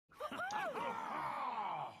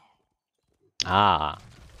Ah,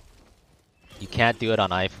 you can't do it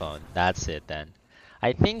on iPhone. That's it then.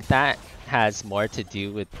 I think that has more to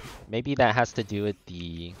do with, maybe that has to do with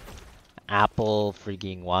the Apple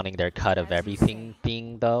freaking wanting their cut of everything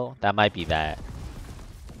thing though. That might be that.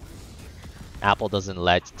 Apple doesn't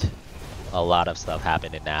let a lot of stuff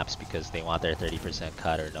happen in apps because they want their 30%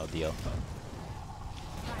 cut or no deal.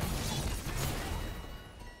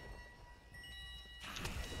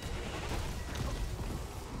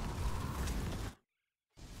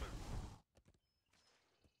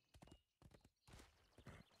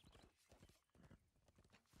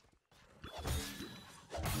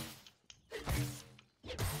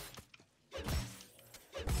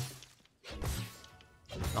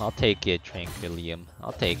 I'll take it, Tranquillium.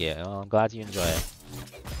 I'll take it. Oh, I'm glad you enjoy it.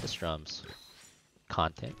 The strums.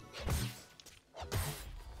 Content.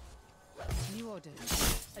 New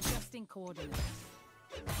orders. Adjusting coordinates.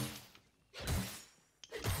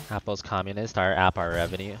 Apple's communist, our app, our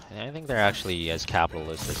revenue. And I think they're actually as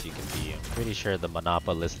capitalist as you can be. I'm pretty sure the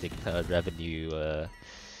monopolistic revenue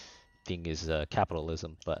thing is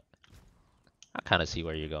capitalism, but I kind of see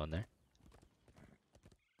where you're going there.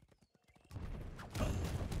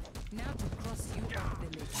 Now to cross you up the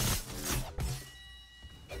list.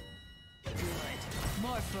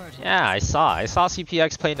 More fertile. Yeah, I saw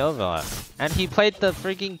CPX play Nova, and he played the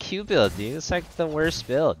freaking Q build, dude. It's like the worst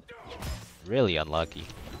build. Really unlucky.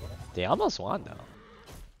 They almost won though.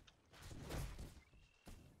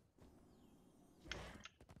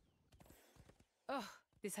 Oh,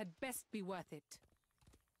 this had best be worth it.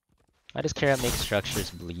 Why does Qhira make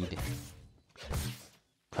structures bleed?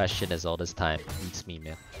 Question as old as time. Beats me,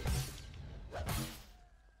 man.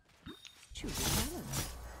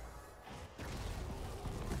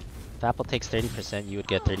 If Apple takes 30%, you would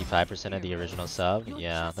get 35% of the original sub.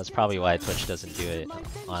 Yeah, that's probably why Twitch doesn't do it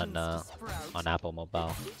on Apple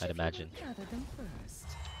Mobile, I'd imagine.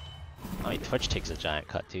 I mean, Twitch takes a giant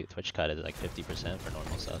cut too. Twitch cut is like 50% for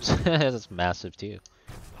normal subs. That's massive too.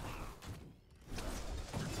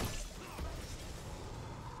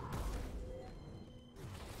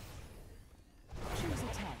 Choose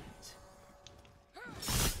a talent.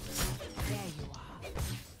 There you are.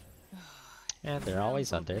 And they're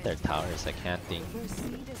always under their towers. I can't think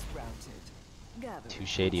too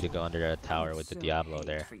shady to go under a tower with the Diablo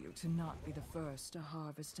there. For you to not be the first to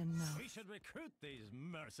harvest and know. We should recruit these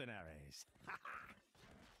mercenaries.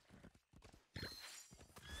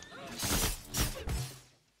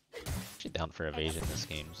 Actually down for evasion this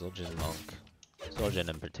game. Zul'jin Monk. Zul'jin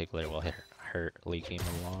in particular will hurt late game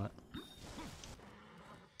a lot.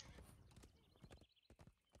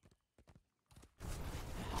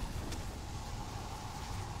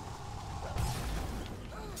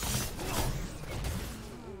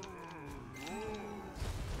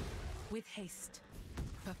 With haste.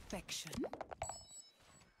 Perfection.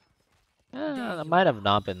 That might have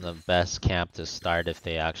not been the best camp to start if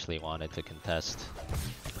they actually wanted to contest.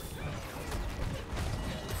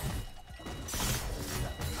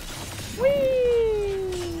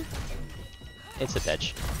 Whee! It's a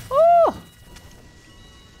bitch. Woo!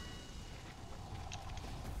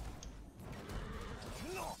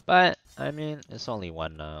 But I mean, it's only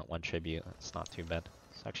one tribute. It's not too bad.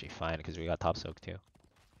 It's actually fine because we got top soak too.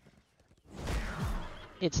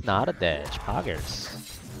 It's not a ditch. Poggers.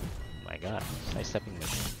 Oh my god. Nice stepping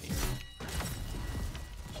machine.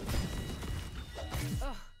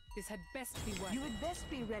 Oh, this had best be worth it. You had best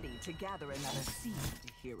be ready to gather another seed,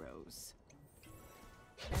 heroes.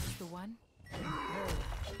 That's the one.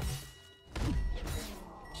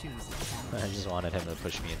 Choose a talent. I just wanted him to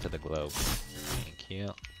push me into the globe. Thank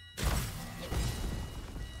you.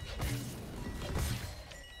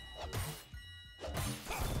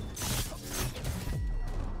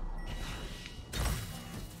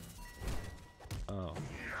 Oh,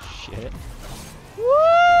 shit. Woo!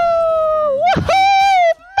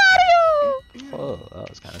 Woohoo! Mario! Oh, that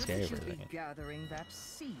was kind of scary for a second. Gathering that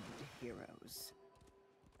seed, heroes.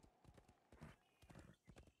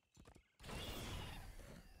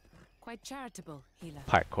 Quite charitable, healer.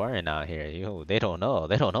 Parkouring out here, yo, they don't know.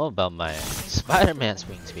 They don't know about my Spider-Man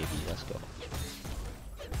swings, baby. Let's go.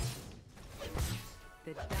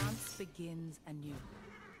 The dance begins anew.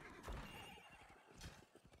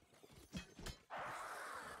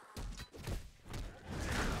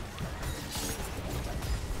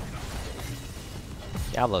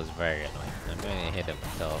 Diablo's very annoying. I'm going to hit him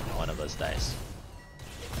until one of us dies.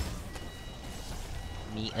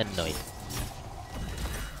 Me annoyed.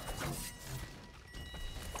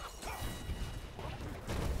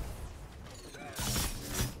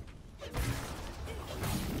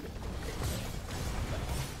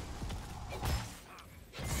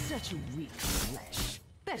 Such Such weak flesh.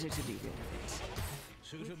 Better to be rid of it.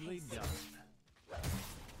 Suitably done.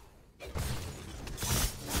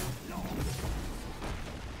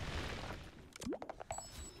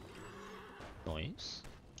 Noise.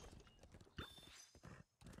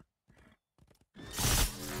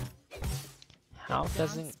 How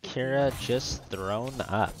doesn't Qhira just thrown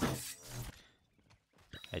up?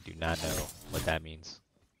 I do not know what that means.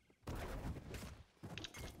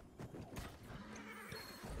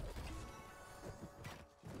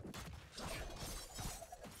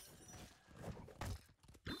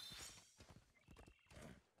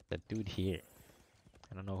 The dude here.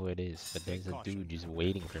 I don't know who it is, but there's a dude just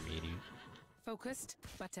waiting for me, dude. Focused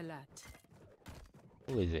but alert.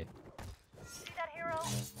 Who is it? See that hero?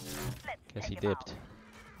 Let's Guess check he him dipped.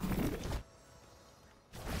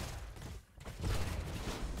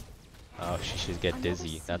 Oh, she should get Another dizzy.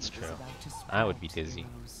 seed That's is true. about to I would be sprout, dizzy.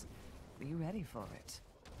 heroes. Be ready for it.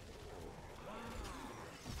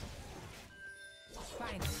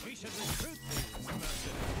 Fine. We should recruit these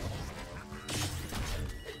mercenaries.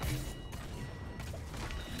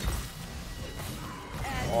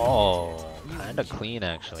 Oh, kinda clean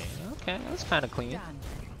actually. Okay, that's kinda clean. Done.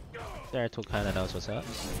 Zeratul kinda knows what's up.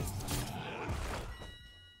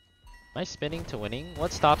 Am I spinning to winning?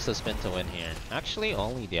 What stops a spin to win here? Actually,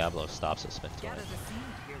 only Diablo stops a spin to Gather win. the seed,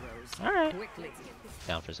 heroes. Alright. Quickly.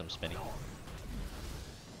 Down for some spinning.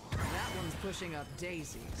 That one's pushing up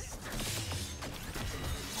daisies.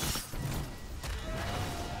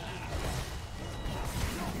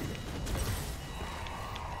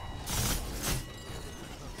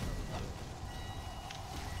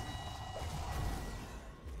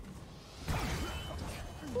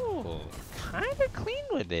 Ooh, kinda clean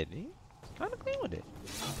with it. Kinda clean with it.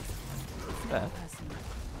 Look at that.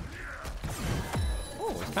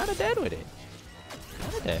 Oh, it's kinda dead with it.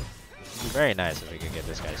 Kinda dead. It'd be very nice if we could get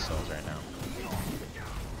this guy's souls right now.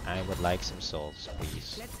 I would like some souls,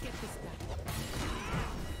 please. Let's get this done.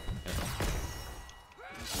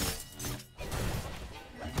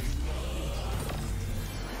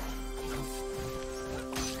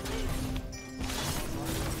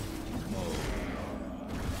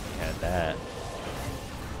 Had that.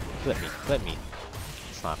 Clip me.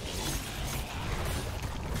 It's not me.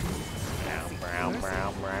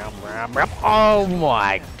 Oh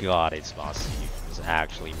my god, it's Mossy. It's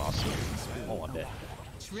actually Mossy. Oh, one bit.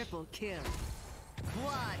 Triple kill.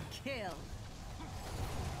 Quad kill.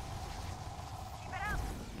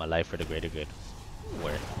 My life for the greater good.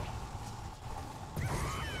 Where?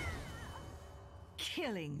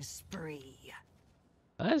 Killing spree.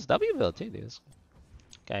 It's W build too, dude. This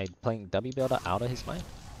guy playing W build out of his mind.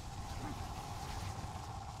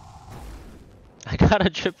 I got a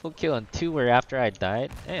triple kill and 2 were after I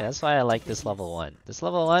died. Hey, that's why I like this level 1. This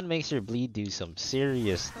level 1 makes your bleed do some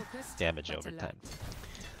serious Focused damage but over alert. time.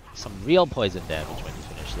 Some real poison damage when you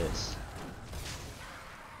finish this.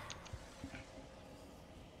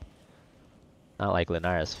 Not like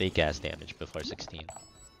Linara's fake ass damage before 16.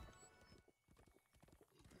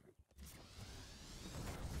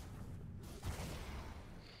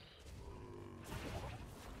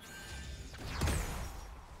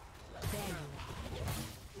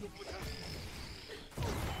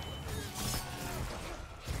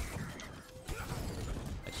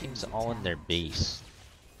 That team's all in their base.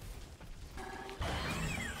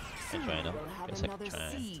 I join them. We'll have Guess I can another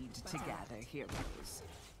try. seed to gather, heroes.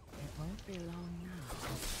 It won't be long now.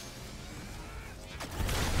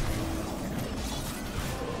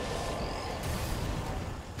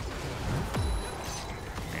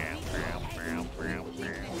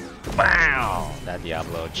 Wow! That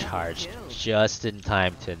Diablo charged just in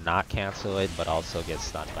time to not cancel it, but also get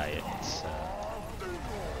stunned by it.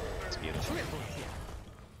 It's beautiful.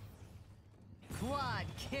 Quad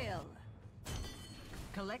kill.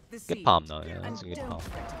 Collect the Good seed. palm though, yeah, And that's a good don't palm.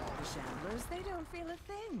 fret about the shamblers. They don't feel a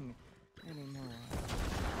thing anymore.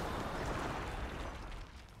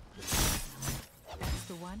 That's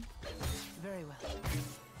the one. Very well.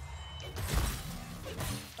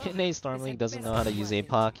 Kidney Stormlink doesn't know how to use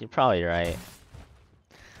APOC. You're probably right.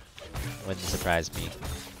 Wouldn't surprise me.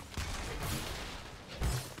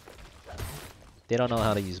 They don't know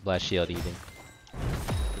how to use Blast Shield either.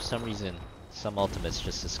 For some reason, some ultimates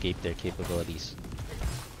just escape their capabilities.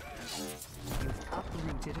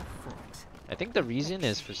 Uprooted a fort. I think the reason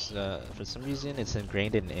is for some reason it's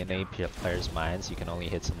ingrained in NA players' minds you can only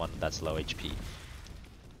hit someone that's low HP.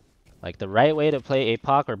 Like the right way to play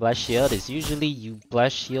APOC or Blast Shield is usually you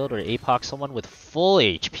Blast Shield or APOC someone with full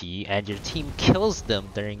HP and your team kills them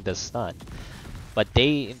during the stun. But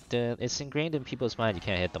it's ingrained in people's mind you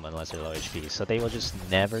can't hit them unless they're low HP. So they will just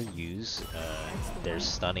never use their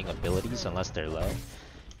stunning abilities unless they're low.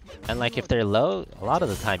 And like if they're low, a lot of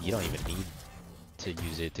the time you don't even need to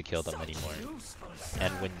use it to kill them anymore.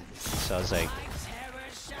 And so it's like,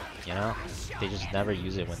 you know, they just never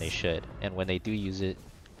use it when they should. And when they do use it,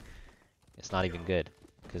 it's not even good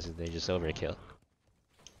because they just overkill.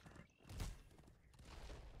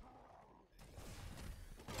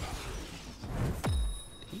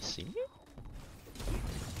 Did he see me?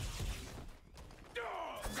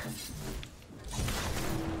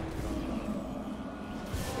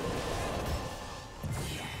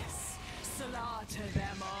 Yes, slaughter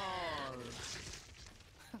them all.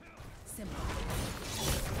 Simple.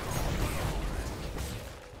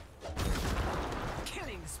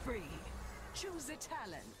 Killing spree. Choose a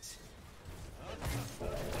talent.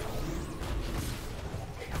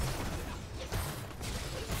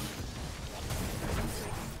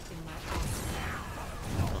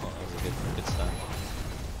 Oh, that was a good stun.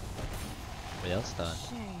 What else done?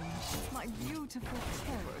 Shame. My beautiful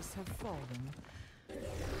terrors have fallen. Oh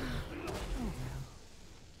well.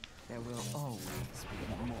 There will always be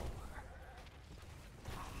more.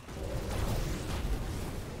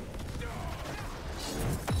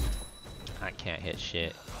 I can't hit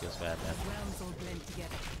shit. Feels bad, man. Realms all blend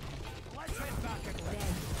together. Let's head back again.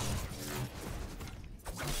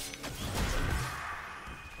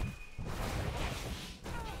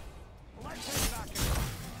 Let's head back again.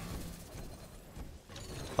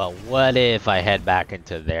 But what if I head back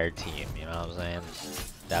into their team? You know what I'm saying?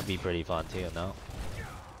 That'd be pretty fun too, no?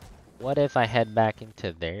 What if I head back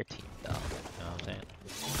into their team though? You know what I'm saying?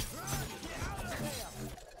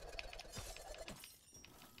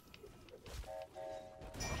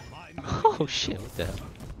 Oh shit, what the hell?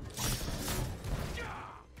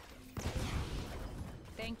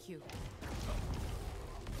 Thank you.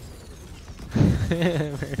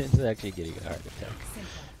 Verdant's actually getting a heart attack.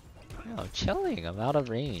 Simple. No, I'm chilling. I'm out of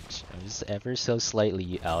range. I'm just ever so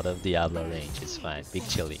slightly out of Diablo range. It's fine. Big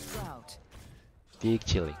chilling. Sprout. Big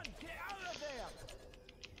chilling.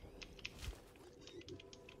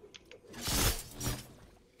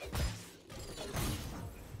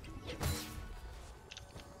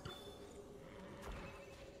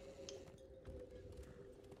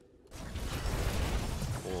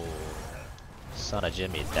 Oh, son of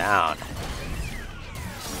Jimmy down.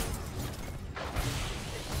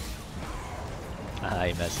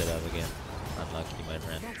 I messed it up again. Unlucky, my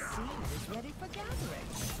friend. That seed is ready for gathering.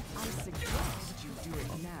 I suggest you do it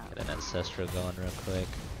now. Get an ancestral going real quick.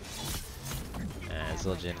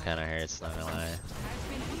 Zildjian kind of hurts, not gonna lie. I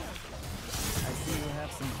see you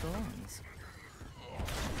have some thorns.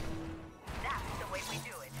 That's the way we do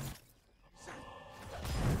it.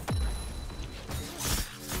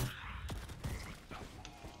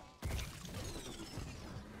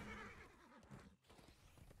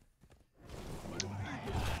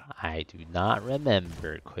 I do not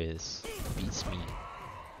remember, Quiz. Beats me.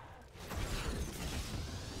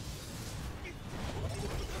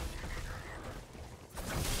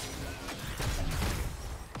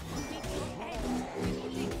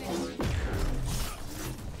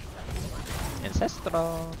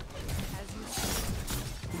 Ancestral.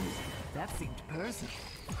 That seemed personal.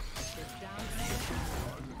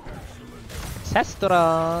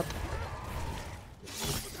 Ancestral.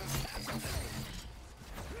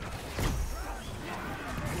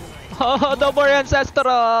 Oh, no more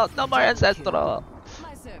ancestral! No more ancestral!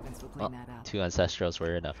 My servants will clean that up. 2 ancestrals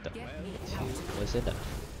were enough though. Get me 2 was enough.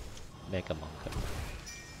 Make a monk.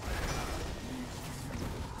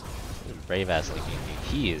 Brave ass looking dude.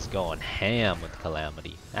 He is going ham with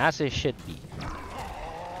Calamity. As it should be.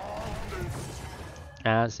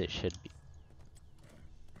 As it should be.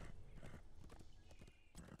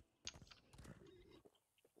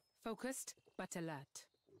 Focused but alert.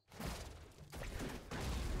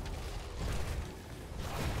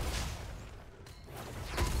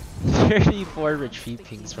 "34 retreat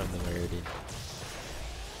pings from the Meridian."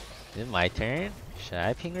 Is it my turn? Should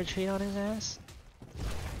I ping retreat on his ass?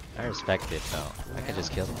 I respect it though. I can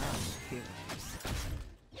just kill him.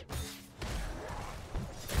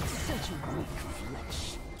 Such weak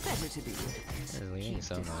flesh. Better to be They're leaving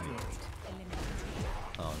so annoying.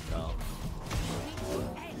 Oh no.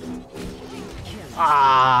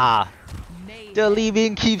 Ah! The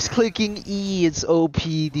leaving keeps clicking E. It's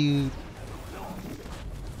OP, dude.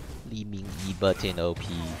 Leaving E button OP.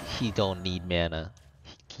 He don't need mana.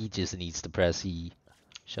 He just needs to press E.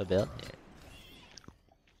 Shabelle? Yeah.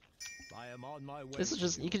 I am on my way. This is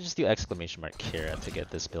just, you can just do exclamation mark Qhira to get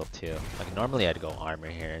this build too. Like normally I'd go armor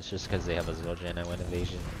here. It's just because they have a Zildjian and win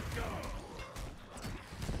evasion.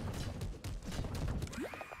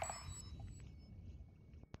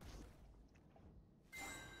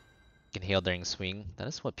 Can heal during swing. That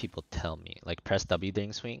is what people tell me. Like press W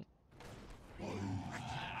during swing.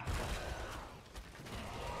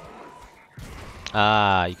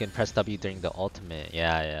 Ah, you can press W during the ultimate.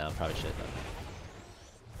 Yeah, yeah, I probably should have done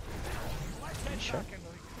that. You sure?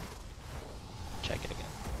 Check it again.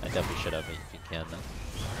 I definitely should have if you can though.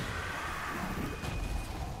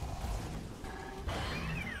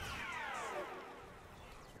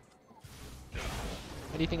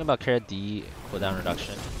 What do you think about Qhira D cooldown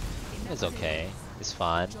reduction? It's okay. It's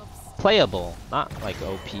fun. Playable. Not like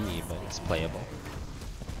OP, but it's playable.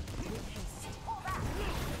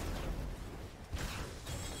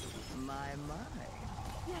 My.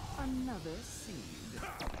 Yet another seed.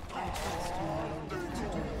 I trust you will do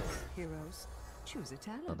this, heroes. Choose a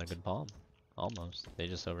talent. Another good palm. Almost. They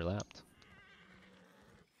just overlapped.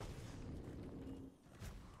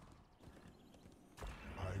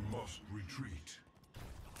 I must retreat.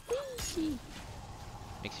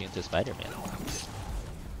 Makes you into Spider-Man.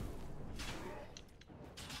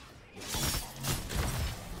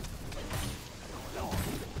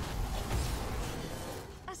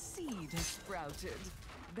 A seed has sprouted.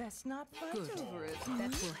 Best not fight Good. over it.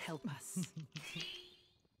 That will help us.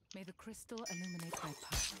 May the crystal illuminate my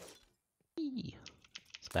path.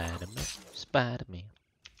 Spider-Man. Spider-Man.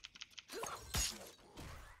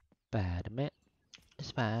 Spider-Man.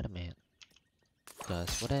 Spider-Man.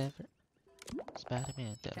 Does whatever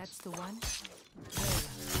Spider-Man does. That's the one.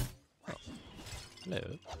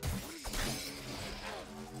 Hello.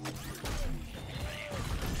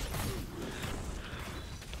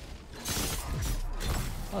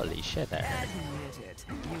 Holy shit there. Admit it.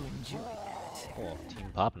 You enjoy that. Cool.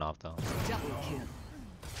 Team popping off though. Double kill.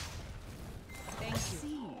 Thank A you.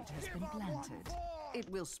 seed has been planted. It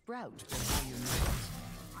will sprout before you know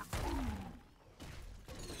it.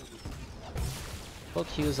 Full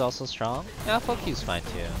Q is also strong. Yeah, full Q is fine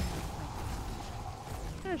too.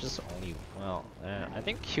 There's just only, well, I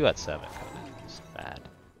think Q at 7 is bad.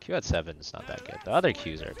 Q at 7 is not that good. The other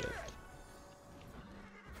Qs are good.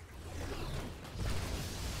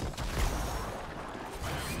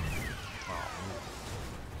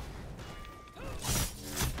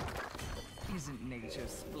 Isn't nature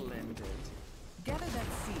splendid? Gather that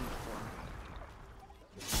seed for me.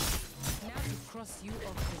 Now to cross you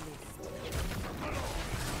off the list.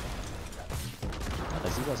 Oh, the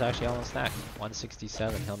Zego's actually almost stacked.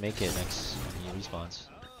 167. He'll make it next when he respawns.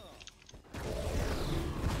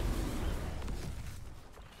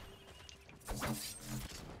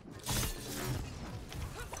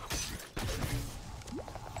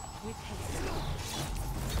 With haste.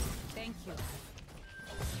 Thank you.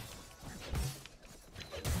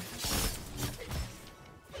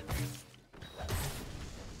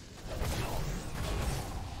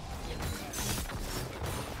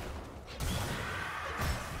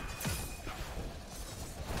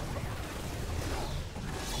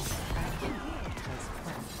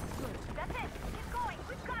 That's it. Keep going.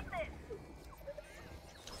 We've got this.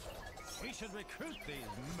 We should recruit these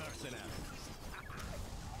mercenaries.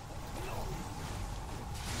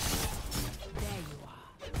 There you are.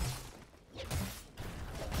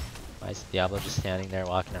 Why is Diablo just standing there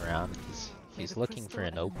walking around? He's looking for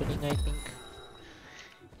an opening, I think.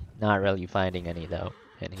 Not really finding any though.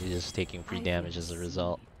 And he's just taking free damage as a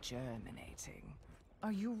result. Germinating.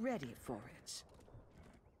 Are you ready for it?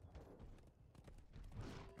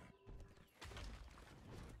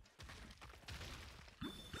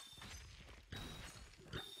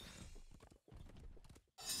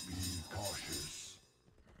 Be cautious.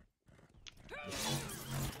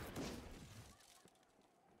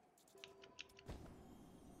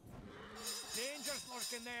 Danger's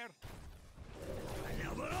lurking there.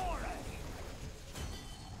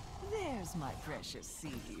 There's my precious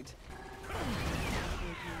seed.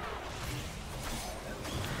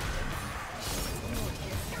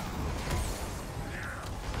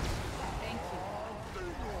 Thank you.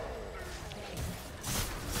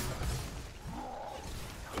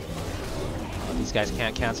 Oh, these guys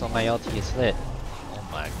can't cancel my ulti, it's lit. Oh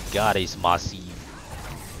my god, he's massive.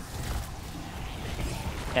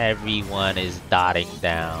 Everyone is dotting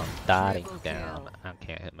down. Dotting down. I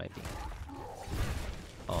can't hit my D.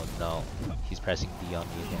 Oh no. He's pressing D on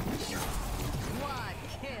me again. What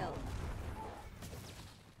kill?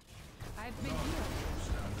 I've been here.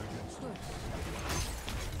 Good.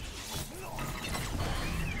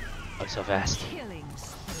 I'm so fast. Killing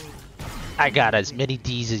spree. I got as many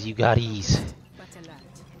Ds as you got E's. But a lot.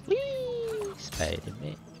 Whee!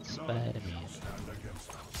 Spider-Man. Spider-Man.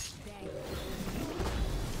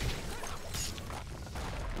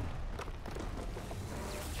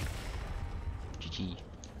 GG.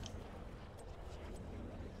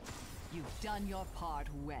 You've done your part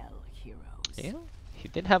well, heroes. Yeah, he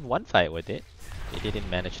did have one fight with it. He didn't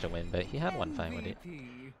manage to win, but he had one fight with it.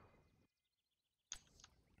 MVP.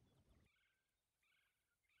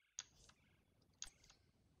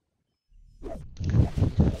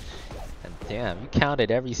 And damn, you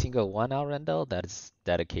counted every single one out, Rendell? That is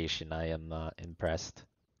dedication. I am impressed.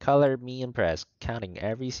 Color me impressed. Counting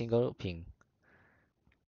every single ping.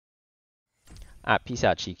 Peace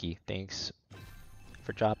out, Cheeky. Thanks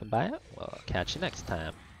for dropping by. Well, catch you next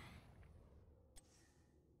time.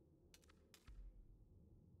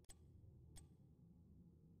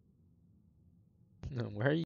 Where are you?